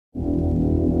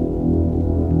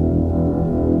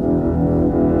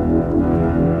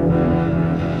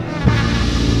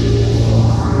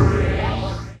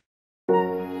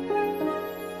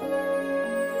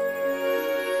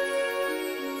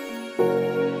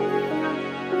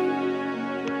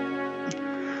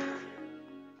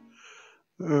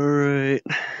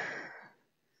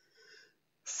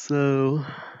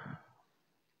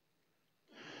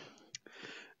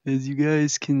As you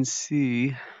guys can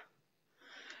see,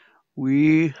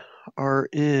 we are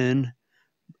in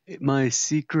my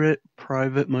secret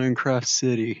private Minecraft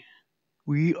city.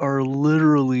 We are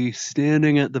literally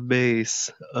standing at the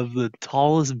base of the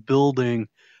tallest building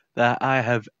that I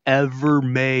have ever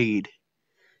made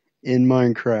in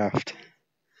Minecraft.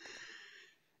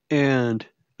 And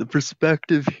the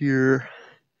perspective here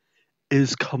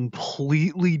is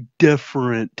completely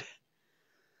different.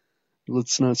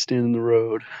 Let's not stand in the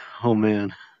road. Oh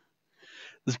man.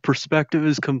 This perspective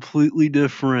is completely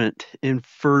different in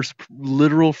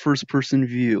literal first person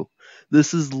view.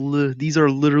 These are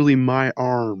literally my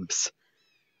arms.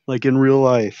 Like in real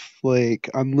life. Like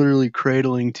I'm literally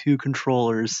cradling two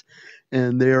controllers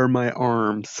and they are my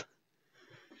arms.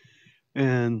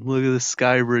 And look at the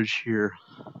sky bridge here.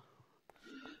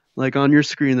 Like on your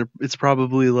screen it's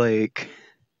probably like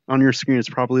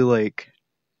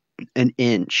an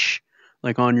inch.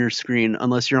 Like on your screen,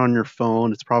 unless you're on your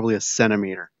phone, it's probably a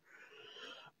centimeter.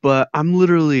 But I'm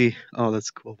literally, oh, that's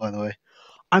cool, by the way.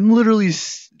 I'm literally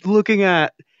looking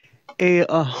at a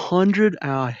 100.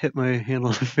 I hit my hand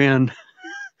on the fan.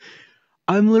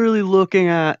 I'm literally looking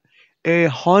at a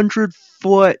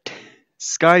 100-foot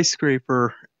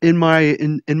skyscraper in my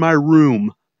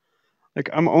room. Like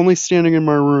I'm only standing in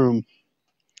my room.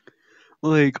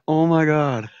 Like, oh my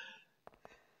god.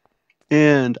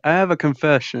 And I have a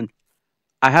confession.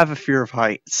 I have a fear of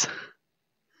heights.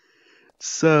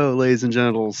 So, ladies and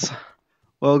gentles,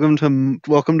 welcome to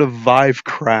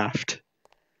Vivecraft.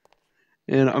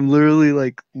 And I'm literally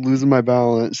like losing my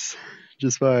balance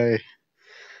just by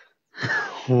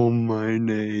oh my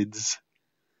nades.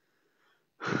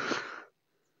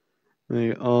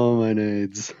 Like all my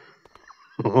nades.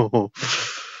 Oh.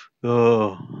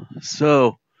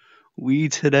 So we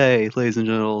today, ladies and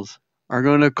gentlemen, are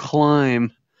going to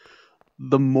climb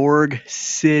the Morgue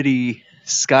City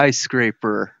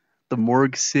skyscraper, the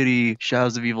Morgue City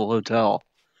Shadows of Evil Hotel.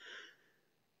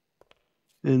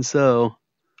 And so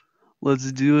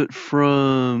let's do it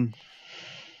from.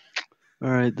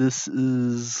 Alright, this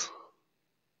is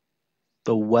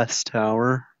the West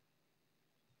Tower.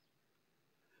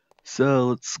 So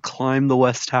let's climb the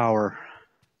West Tower.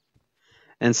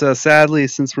 And so sadly,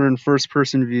 since we're in first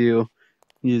person view,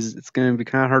 it's gonna be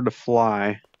kinda hard to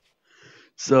fly.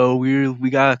 So we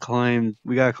gotta climb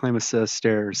a set of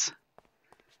stairs.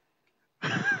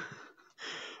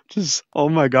 Just oh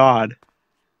my god.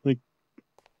 Like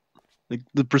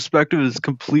the perspective is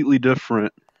completely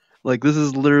different. Like this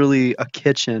is literally a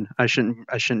kitchen. I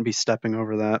shouldn't be stepping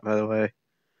over that, by the way.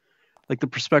 Like the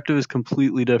perspective is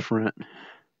completely different.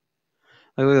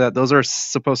 Like, look at that. Those are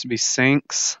supposed to be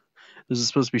sinks. Those are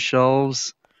supposed to be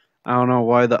shelves. I don't know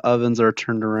why the ovens are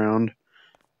turned around,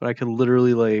 but I could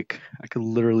literally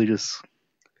just.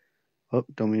 Oh,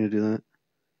 don't mean to do that.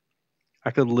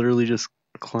 I could literally just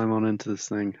climb on into this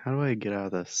thing. How do I get out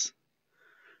of this?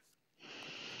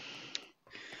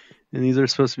 And these are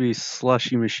supposed to be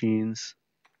slushy machines.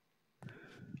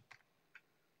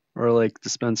 Or like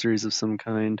dispensaries of some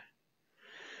kind.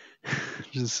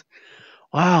 Just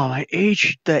wow,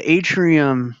 the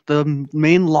atrium, the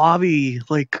main lobby,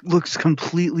 like looks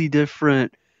completely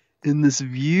different in this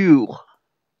view.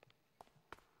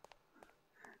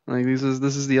 Like this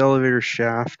is the elevator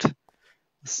shaft.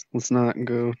 Let's not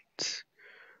go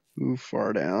too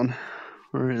far down.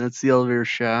 All right, that's the elevator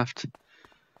shaft.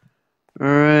 All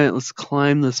right, let's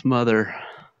climb this mother.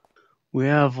 We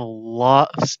have a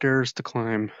lot of stairs to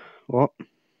climb. Well,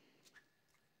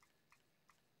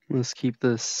 let's keep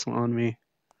this on me.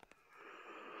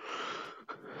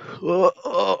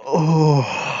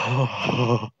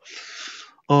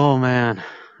 Oh man.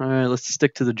 All right, let's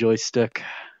stick to the joystick.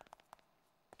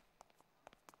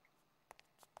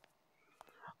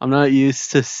 I'm not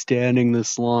used to standing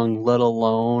this long, let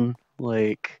alone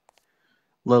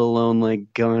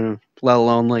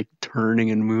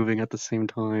turning and moving at the same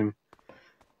time.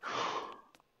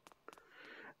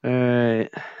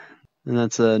 Alright. And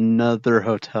that's another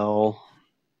hotel.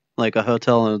 Like a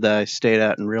hotel that I stayed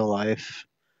at in real life.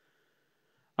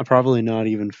 I'm probably not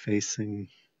even facing.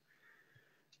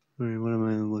 Wait, what am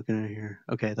I looking at here?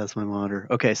 Okay, that's my monitor.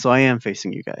 Okay, so I am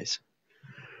facing you guys.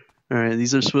 Alright,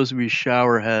 these are supposed to be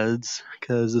shower heads,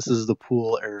 because this is the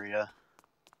pool area.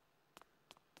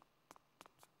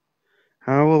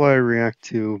 How will I react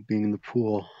to being in the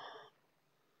pool?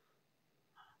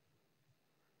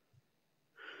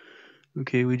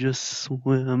 Okay, we just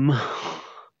swim.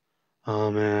 Oh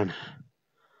man.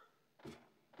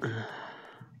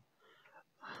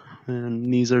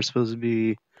 And these are supposed to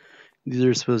be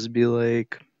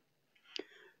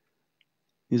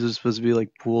like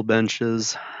pool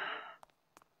benches.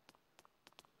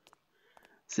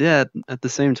 So yeah, at the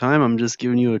same time, I'm just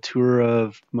giving you a tour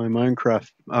of my Minecraft,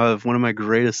 of one of my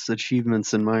greatest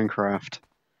achievements in Minecraft.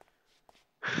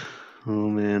 Oh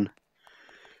man.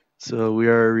 So we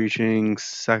are reaching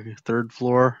third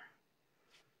floor.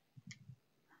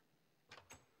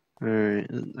 Alright,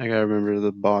 I gotta remember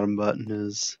the bottom button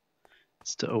is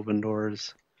to open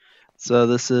doors. So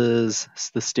this is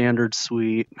the standard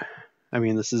suite. I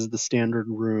mean, this is the standard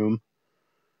room.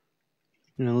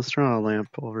 Let's turn on a lamp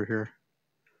over here.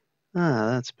 Ah,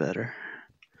 that's better.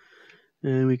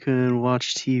 And we can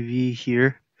watch TV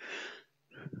here.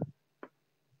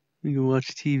 We can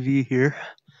watch TV here.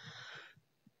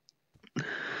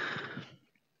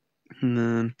 And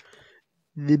then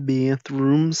the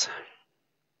bathrooms.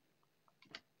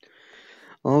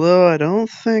 Although I don't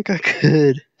think I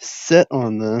could sit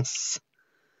on this,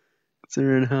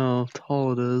 considering how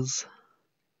tall it is.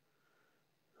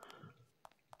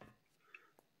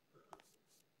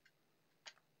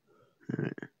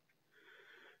 Alright.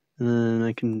 And then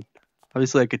I can,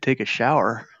 obviously I could take a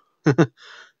shower. I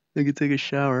could take a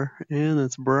shower, and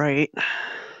it's bright.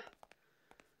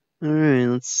 Alright,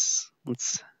 let's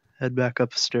head back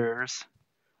upstairs.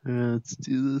 Let's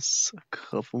do this a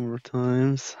couple more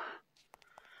times.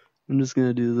 I'm just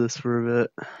gonna do this for a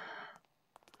bit.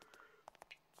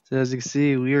 So as you can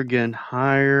see, we are getting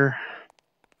higher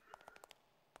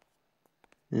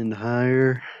and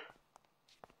higher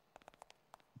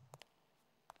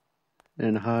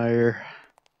and higher.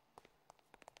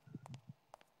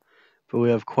 But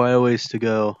we have quite a ways to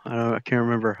go. I can't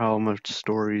remember how much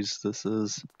stories this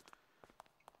is.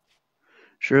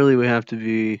 Surely we have to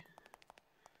be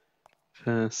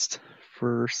first.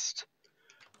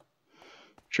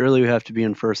 Surely we have to be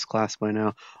in first class by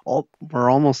now. Oh, we're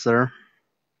almost there.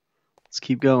 Let's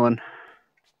keep going.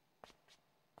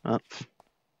 Up.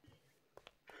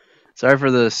 Sorry for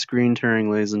the screen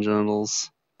tearing, ladies and gentles.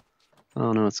 I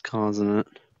don't know what's causing it.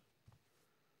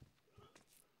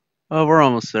 Oh, we're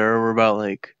almost there. We're about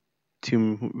like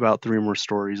about 3 more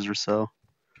stories or so.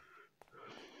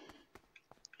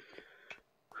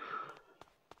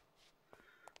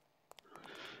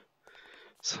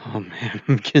 So, man,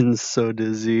 I'm getting so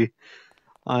dizzy.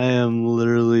 I am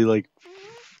literally like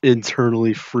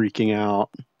internally freaking out.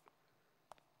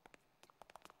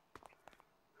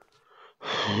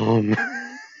 Oh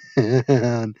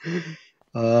man.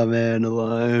 Oh man,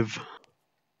 alive.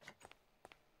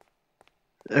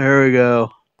 There we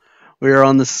go. We are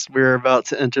on this. We are about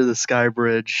to enter the sky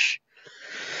bridge.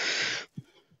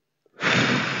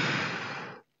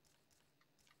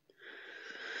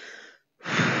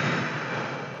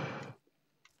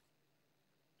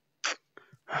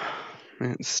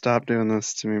 Man, stop doing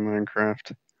this to me,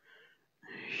 Minecraft.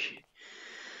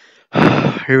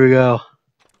 Here we go.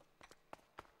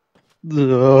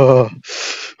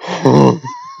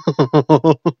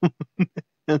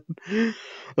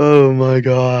 Oh my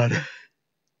god.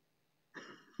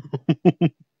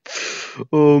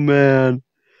 Oh man.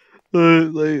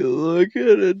 Look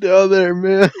at it down there,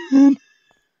 man.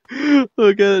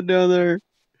 Look at it down there.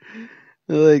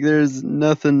 Like, there's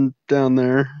nothing down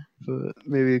there, but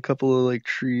maybe a couple of like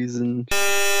trees and.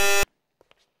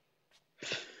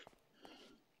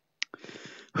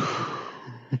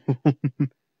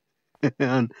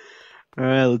 Man. All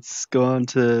right, let's go on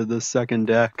to the second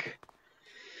deck.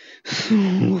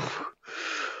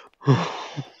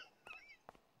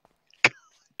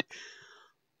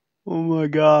 Oh my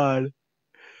god.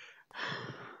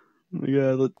 Oh my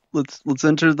god. Let's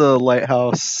enter the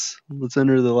lighthouse. Let's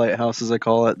enter the lighthouse, as I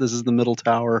call it. This is the middle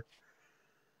tower.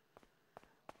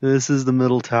 This is the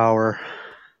middle tower.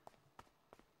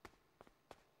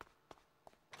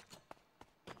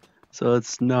 So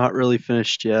it's not really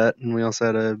finished yet, and we also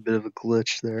had a bit of a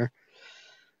glitch there.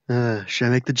 Should I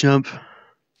make the jump?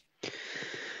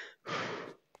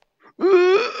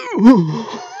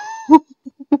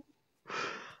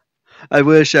 I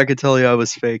wish I could tell you I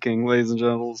was faking, ladies and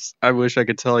gentlemen. I wish I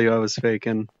could tell you I was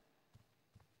faking.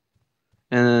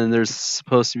 And then there's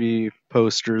supposed to be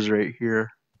posters right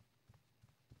here.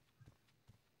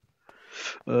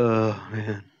 Oh,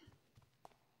 man.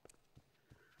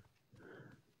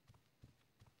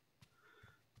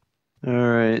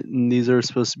 Alright, and these are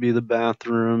supposed to be the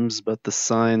bathrooms, but the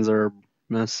signs are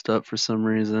messed up for some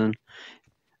reason.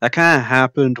 That kind of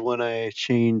happened when I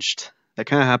changed. That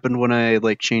kind of happened when I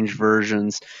changed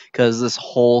versions, because this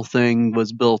whole thing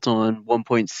was built on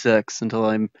 1.6 until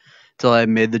I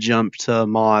made the jump to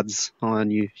mods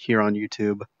here on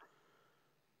YouTube.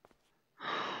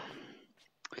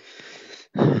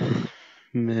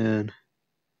 Man,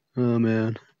 oh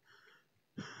man,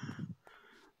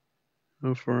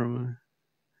 how far am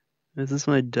Is this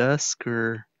my desk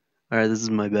or? Alright, this is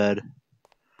my bed.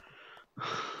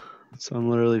 So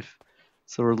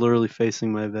we're literally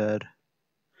facing my bed.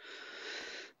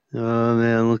 Oh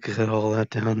man, look at all that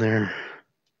down there.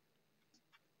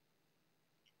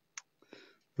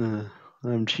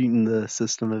 I'm cheating the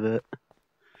system a bit.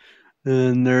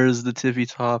 And there's the tippy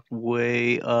top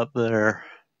way up there.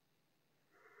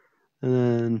 And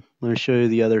then let me show you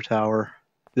the other tower.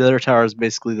 The other tower is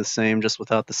basically the same, just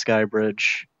without the sky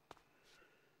bridge.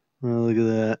 Oh, look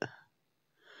at that.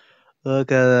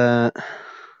 Look at that.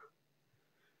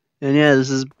 And yeah, this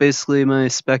is basically my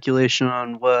speculation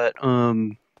on what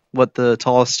the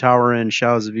tallest tower in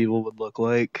Shadows of Evil would look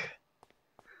like.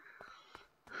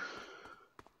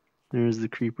 There's the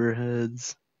creeper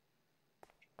heads.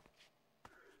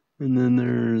 And then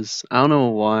there's, I don't know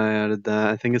why I added that.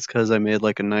 I think it's because I made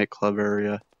like a nightclub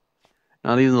area.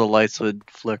 Not even the lights would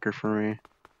flicker for me.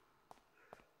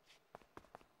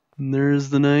 And there's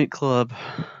the nightclub.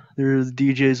 There's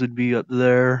DJs would be up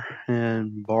there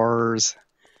and bars.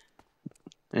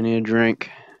 I need a drink.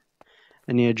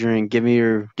 I need a drink. Give me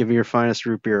your finest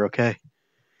root beer, okay?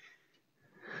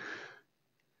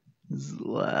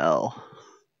 Wow.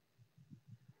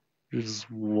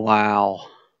 Just wow.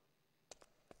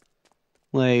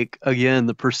 Like, again,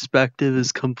 the perspective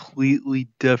is completely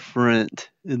different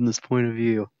in this point of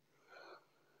view.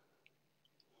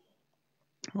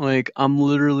 Like, I'm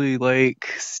literally like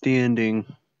standing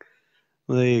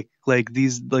like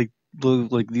these like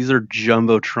these are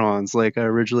jumbotrons. Like I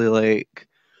originally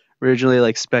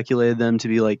speculated them to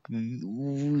be like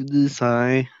this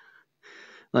high.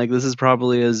 Like this is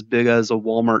probably as big as a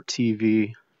Walmart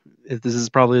TV. If this is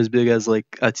probably as big as like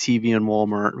a TV in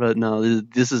Walmart, but no,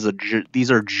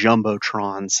 these are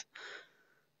jumbotrons.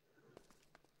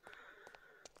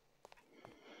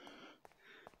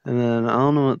 And then I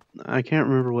don't know I can't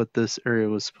remember what this area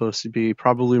was supposed to be.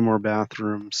 Probably more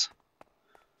bathrooms.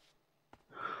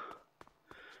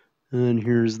 And then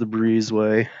here's the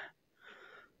breezeway.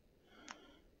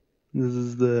 This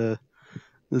is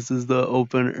the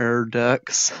open air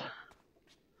decks.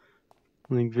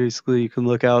 Like basically you can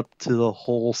look out to the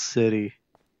whole city.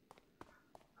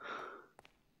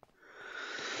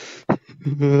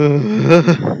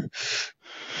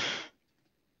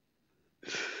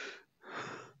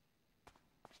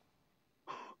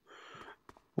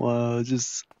 Wow,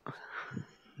 just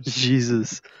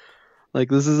Jesus. Like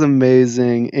this is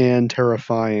amazing and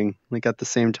terrifying, like at the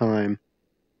same time.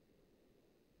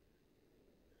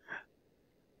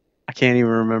 I can't even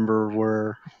remember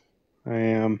where I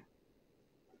am.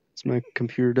 Is my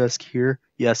computer desk here?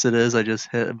 Yes, it is. I just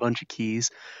hit a bunch of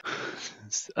keys.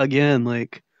 Again,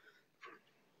 like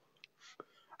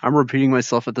I'm repeating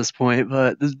myself at this point,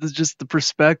 but this just the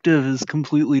perspective is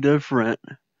completely different.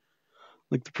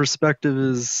 Like the perspective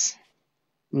is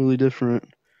really different.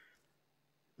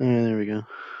 Alright, there we go.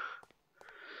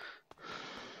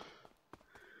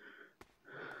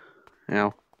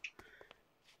 Ow.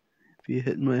 Be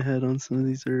hitting my head on some of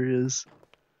these areas.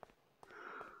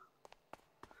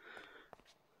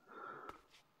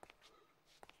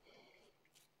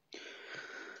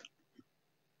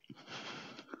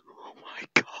 Oh my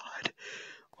god.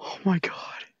 Oh my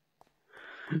god.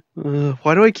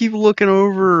 Why do I keep looking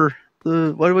over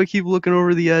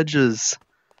the edges?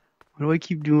 Why do I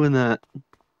keep doing that?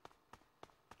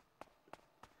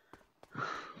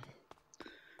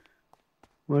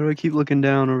 Why do I keep looking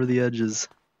down over the edges?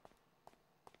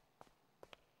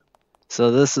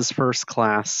 So this is first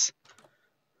class.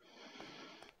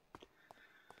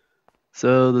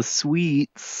 So the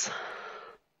suites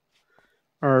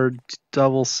are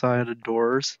double-sided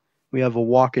doors. We have a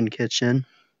walk-in kitchen.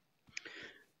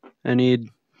 I need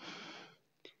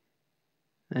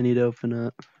to open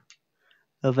up.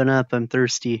 Open up, I'm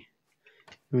thirsty.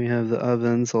 We have the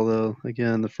ovens, although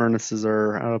again the furnaces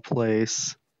are out of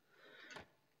place.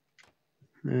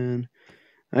 And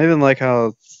I even like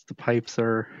how the pipes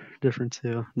are different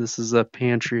too. This is a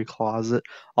pantry closet,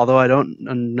 although I don't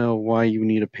know why you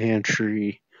need a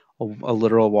pantry, a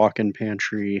literal walk-in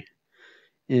pantry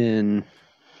in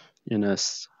a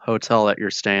hotel that you're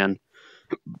staying.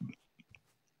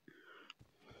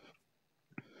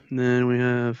 And then we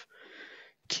have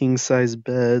king-size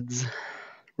beds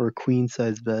or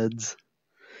queen-size beds.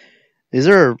 These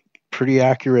are pretty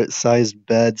accurate sized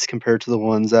beds compared to the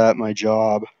ones at my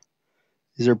job.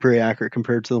 These are pretty accurate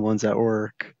compared to the ones at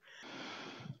work.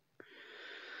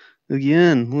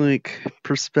 Again, like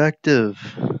perspective.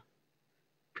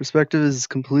 Perspective is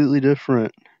completely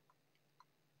different.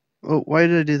 Oh, why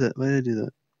did I do that? Why did I do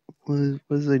that? What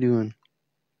was I doing?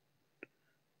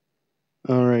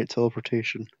 Alright,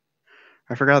 teleportation.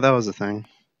 I forgot that was a thing.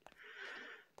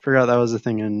 Forgot that was a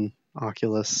thing in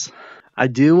Oculus. I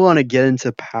do want to get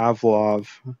into Pavlov.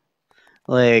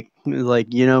 Like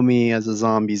you know me as a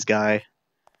zombies guy.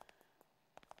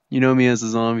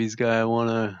 I want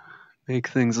to make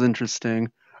things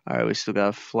interesting. Alright, we still got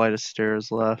a flight of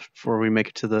stairs left before we make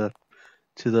it to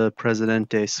the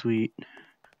Presidente suite.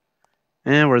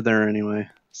 And we're there anyway.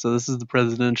 So this is the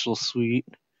presidential suite.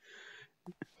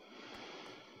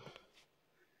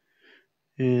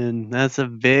 And that's a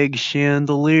big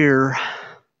chandelier.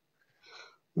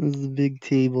 This is a big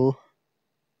table.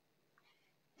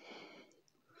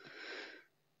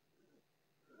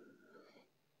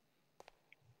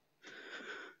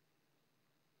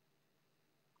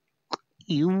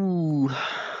 Ew.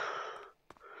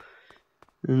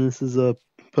 And this is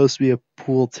supposed to be a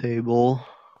pool table.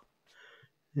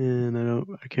 And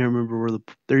I can't remember where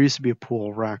there used to be a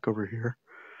pool rack over here.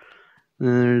 And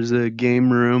there's a game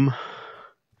room,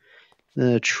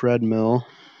 a treadmill.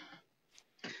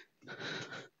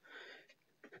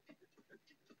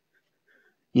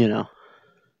 You know.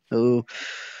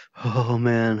 Oh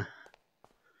man.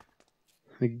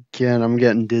 Again, I'm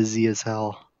getting dizzy as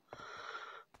hell.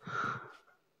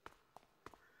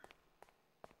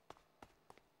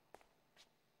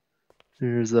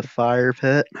 There's a fire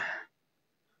pit.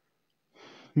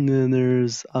 And then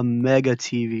there's a mega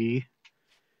TV.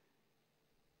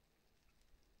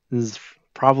 This is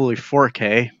probably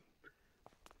 4K.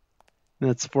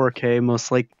 That's 4K,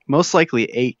 most likely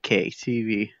 8K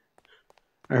TV.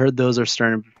 I heard those are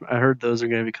going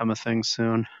to become a thing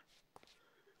soon.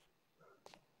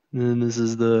 And then this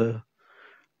is the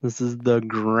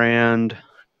grand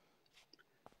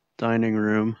dining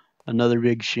room. Another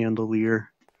big chandelier.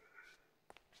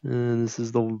 And this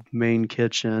is the main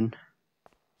kitchen.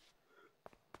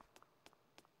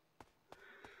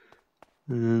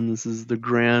 And then this is the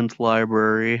grand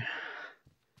library.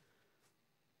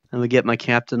 I'm gonna get my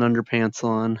captain underpants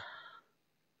on.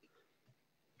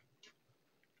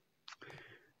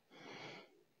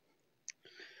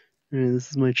 And this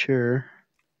is my chair.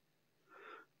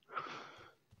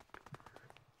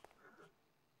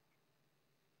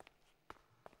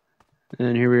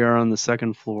 And here we are on the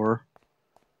second floor.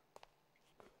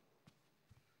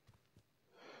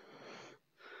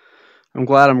 I'm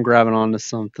glad I'm grabbing onto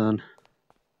something.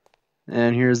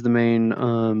 And here's the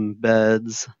main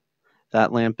beds.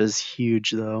 That lamp is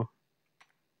huge though.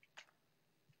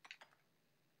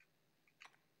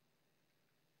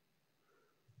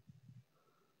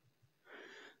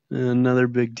 And another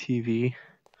big TV.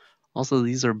 Also,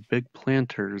 these are big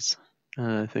planters.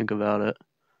 I think about it.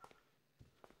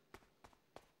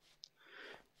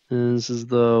 And this is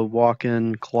the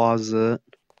walk-in closet.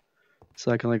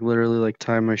 So I can literally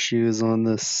tie my shoes on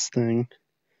this thing.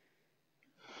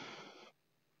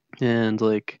 And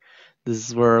this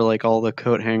is where all the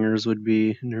coat hangers would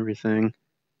be and everything.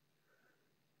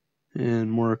 And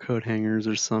more coat hangers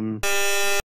or some.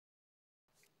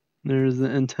 There's the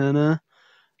antenna.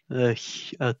 A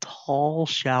tall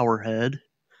shower head.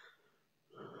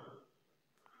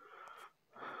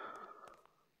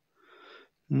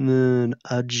 And then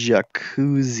a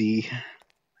jacuzzi.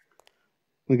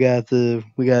 We got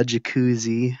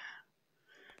jacuzzi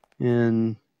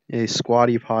and a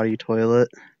squatty potty toilet.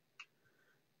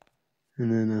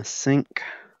 And then a sink.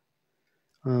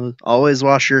 Always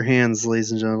wash your hands,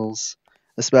 ladies and gentlemen.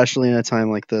 Especially in a time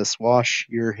like this. Wash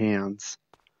your hands.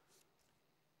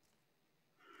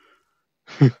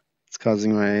 It's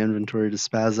causing my inventory to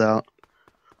spaz out.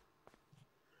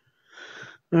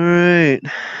 Alright.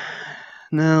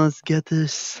 Now let's get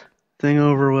this thing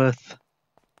over with.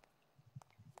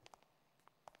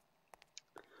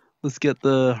 Let's get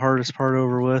the hardest part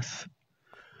over with.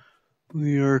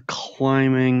 We are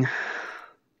climbing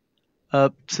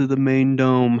up to the main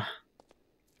dome.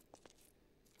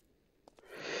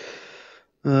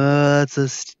 That's a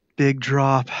big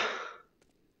drop.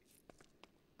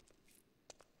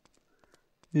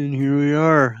 And here we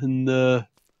are in the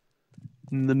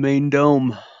main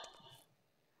dome.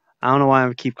 I don't know why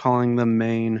I keep calling them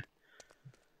main.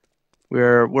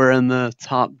 We're in the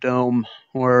top dome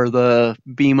where the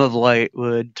beam of light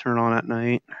would turn on at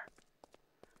night.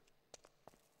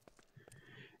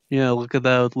 Yeah, look at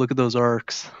that. Look at those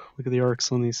arcs. Look at the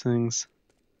arcs on these things.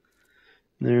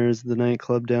 There's the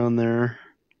nightclub down there.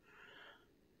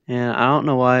 And I don't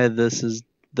know why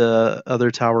the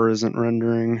other tower isn't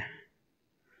rendering.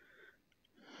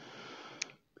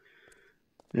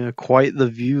 Yeah, quite the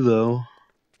view though.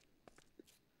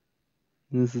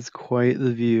 This is quite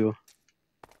the view.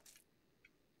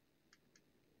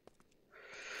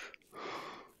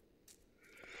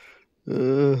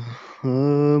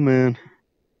 Oh man.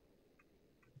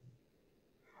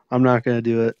 I'm not gonna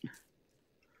do it.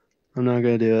 I'm not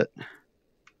gonna do it.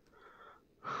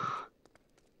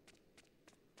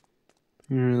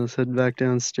 Alright, let's head back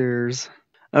downstairs.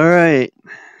 Alright,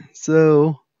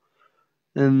 so,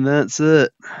 and that's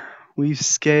it. We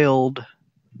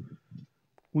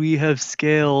have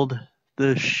scaled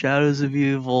the Shadows of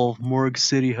Evil Morgue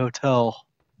City Hotel.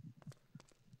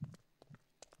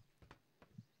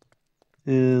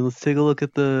 And let's take a look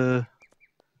at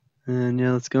and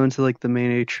yeah, let's go into like the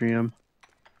main atrium.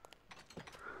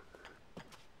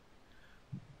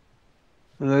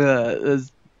 Look at that,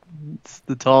 it's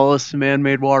the tallest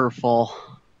man-made waterfall.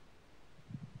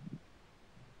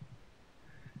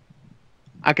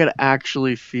 I could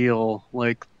actually feel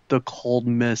like the cold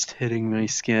mist hitting my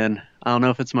skin. I don't know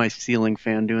if it's my ceiling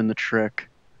fan doing the trick.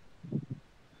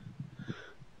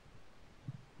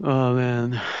 Oh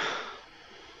man.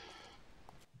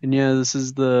 And yeah, this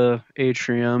is the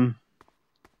atrium.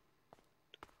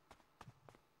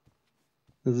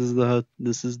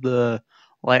 This is the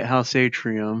lighthouse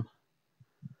atrium.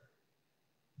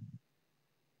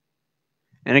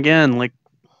 And again, like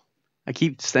I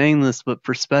keep saying this, but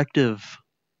perspective.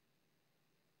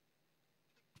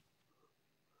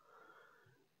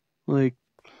 Like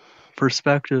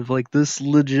perspective, like this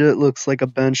legit looks like a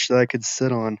bench that I could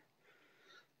sit on.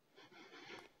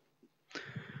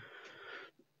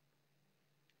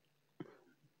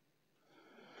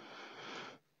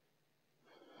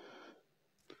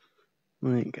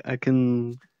 Like I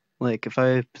can, like if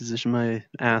I position my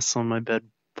ass on my bed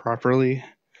properly,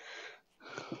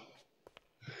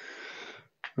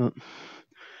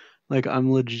 like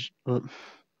I'm legit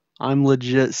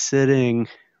sitting,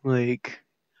 like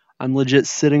I'm legit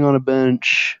sitting on a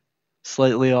bench,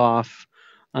 slightly off.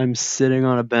 I'm sitting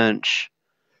on a bench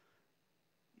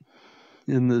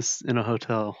in a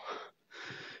hotel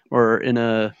or in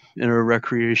a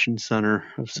recreation center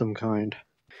of some kind.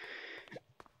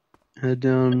 Head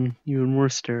down even more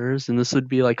stairs, and this would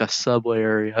be like a subway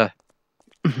area.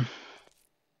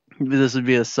 This would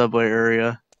be a subway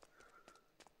area.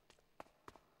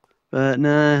 But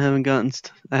nah,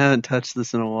 I haven't touched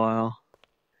this in a while.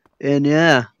 And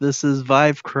yeah, this is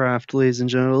Vivecraft, ladies and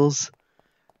gentlemen.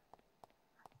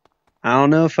 I don't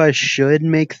know if I should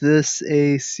make this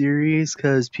a series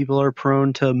because people are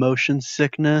prone to motion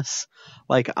sickness.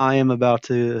 Like I am about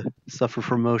to suffer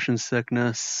from motion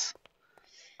sickness.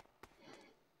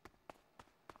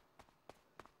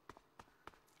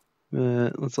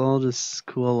 But let's all just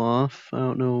cool off. I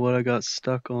don't know what I got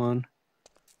stuck on.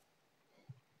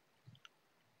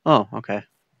 Oh, okay.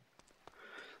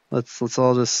 Let's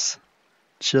all just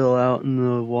chill out in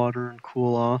the water and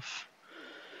cool off.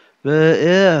 But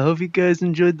yeah, I hope you guys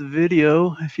enjoyed the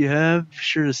video. If you have, be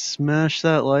sure to smash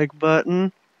that like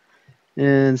button.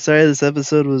 And sorry this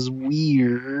episode was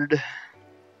weird.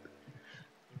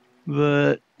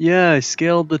 But yeah, I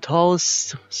scaled the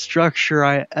tallest structure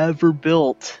I ever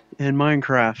built in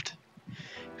Minecraft.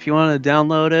 If you want to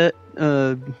download it,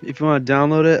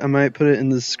 I might put it in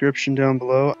the description down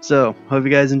below. So, hope you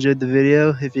guys enjoyed the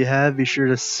video. If you have, be sure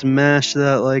to smash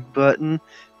that like button.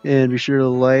 And be sure to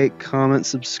like, comment,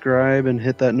 subscribe, and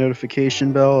hit that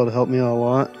notification bell. It'll help me out a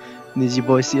lot. And this is your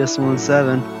boy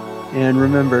CS17. And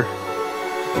remember,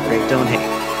 rate, don't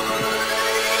hate.